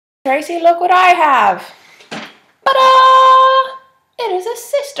Tracy, look what I have. Ta-da! It is a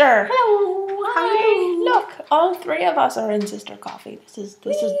sister. Hello. Hi. Look, all three of us are in sister coffee. This is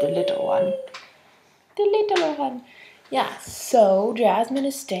the little one. The little one. Yeah, so Jasmine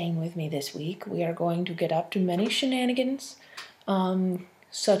is staying with me this week. We are going to get up to many shenanigans,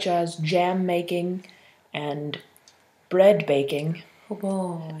 such as jam making and bread baking,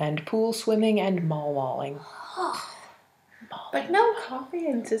 and pool swimming and mall-walling. But no coffee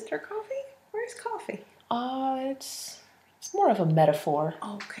and sister coffee? Where's coffee? It's more of a metaphor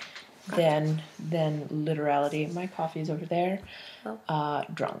Okay. than literality. My coffee is over there. Oh.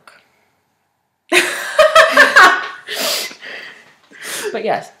 Drunk. But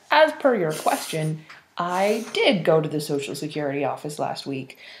yes, as per your question, I did go to the Social Security office last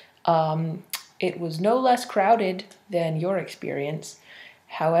week. It was no less crowded than your experience.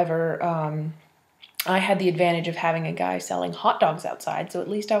 However, I had the advantage of having a guy selling hot dogs outside, so at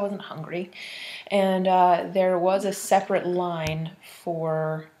least I wasn't hungry. And there was a separate line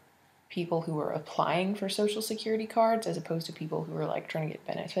for people who were applying for Social Security cards as opposed to people who were like trying to get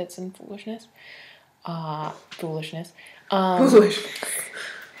benefits and foolishness. Foolishness.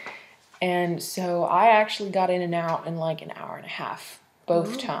 And so I actually got in and out in like an hour and a half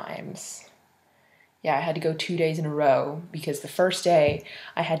both times. Yeah, I had to go 2 days in a row because the first day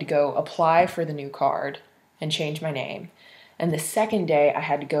I had to go apply for the new card and change my name. And the second day I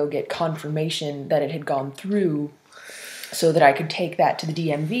had to go get confirmation that it had gone through so that I could take that to the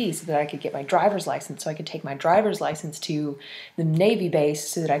DMV so that I could get my driver's license. So I could take my driver's license to the Navy base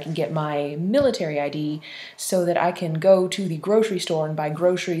so that I can get my military ID so that I can go to the grocery store and buy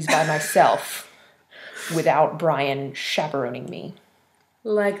groceries by myself without Brian chaperoning me.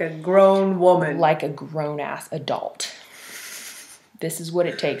 Like a grown woman. Like a grown-ass adult. This is what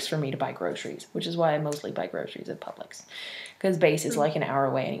it takes for me to buy groceries, which is why I mostly buy groceries at Publix. Because base is like an hour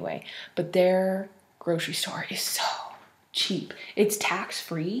away anyway. But their grocery store is so cheap. It's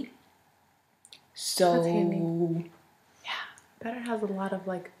tax-free. So, that's handy. Yeah. Bet it has a lot of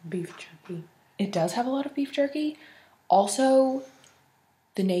like beef jerky. It does have a lot of beef jerky. Also,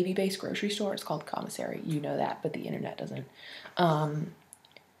 the Navy-based grocery store is called Commissary. You know that, but the internet doesn't.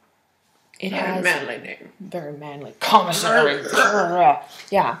 It has manly name. Very manly. Commissary.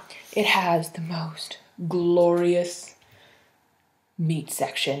 Yeah. It has the most glorious meat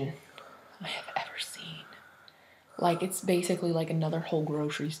section I have ever seen. Like, it's basically like another whole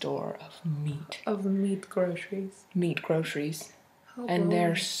grocery store of meat. Of meat groceries. Meat groceries. Oh, and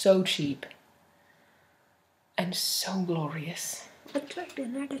they're so cheap. And so glorious. What's for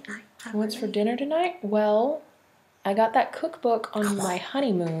dinner tonight? What's for dinner tonight? Well, I got that cookbook on my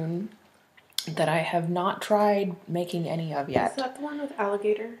honeymoon that I have not tried making any of yet. Is that the one with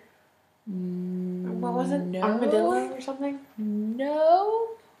alligator? What was it? No. Armadillo or something? No.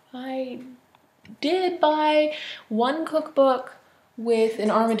 I did buy one cookbook with an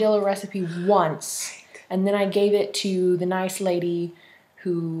armadillo recipe once, and then I gave it to the nice lady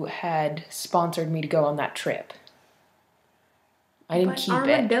who had sponsored me to go on that trip. I didn't keep it.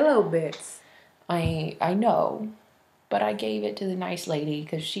 Armadillo bits. I know, but I gave it to the nice lady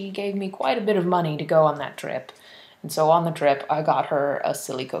because she gave me quite a bit of money to go on that trip. And so on the trip, I got her a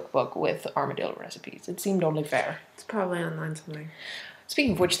silly cookbook with armadillo recipes. It seemed only fair. It's probably online somewhere.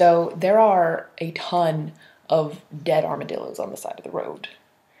 Speaking of which, though, there are a ton of dead armadillos on the side of the road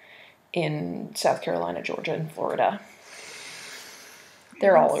in South Carolina, Georgia, and Florida.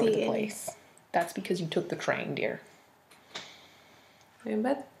 They're all over the place. That's because you took the train, dear. I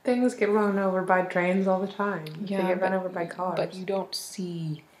bet things get run over by trains all the time. Yeah, they get run over by cars. But you don't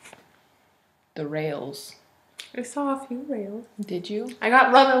see the rails. I saw a few rails. Did you? I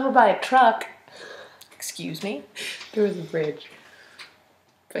got run over by a truck. Excuse me? There was a bridge.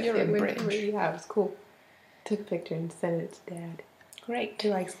 But You're a bridge. Yeah, it was cool. Took a picture and sent it to Dad. Great. He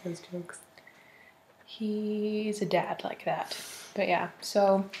likes those jokes. He's a dad like that. But yeah,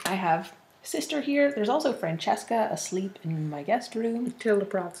 so I have a sister here. There's also Francesca asleep in my guest room. Until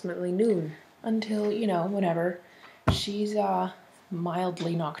approximately noon. Until, whenever. She's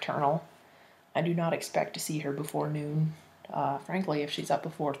mildly nocturnal. I do not expect to see her before noon. Frankly, if she's up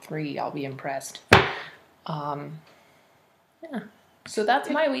before 3, I'll be impressed. Yeah. So that's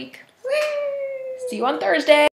my week. See you on Thursday.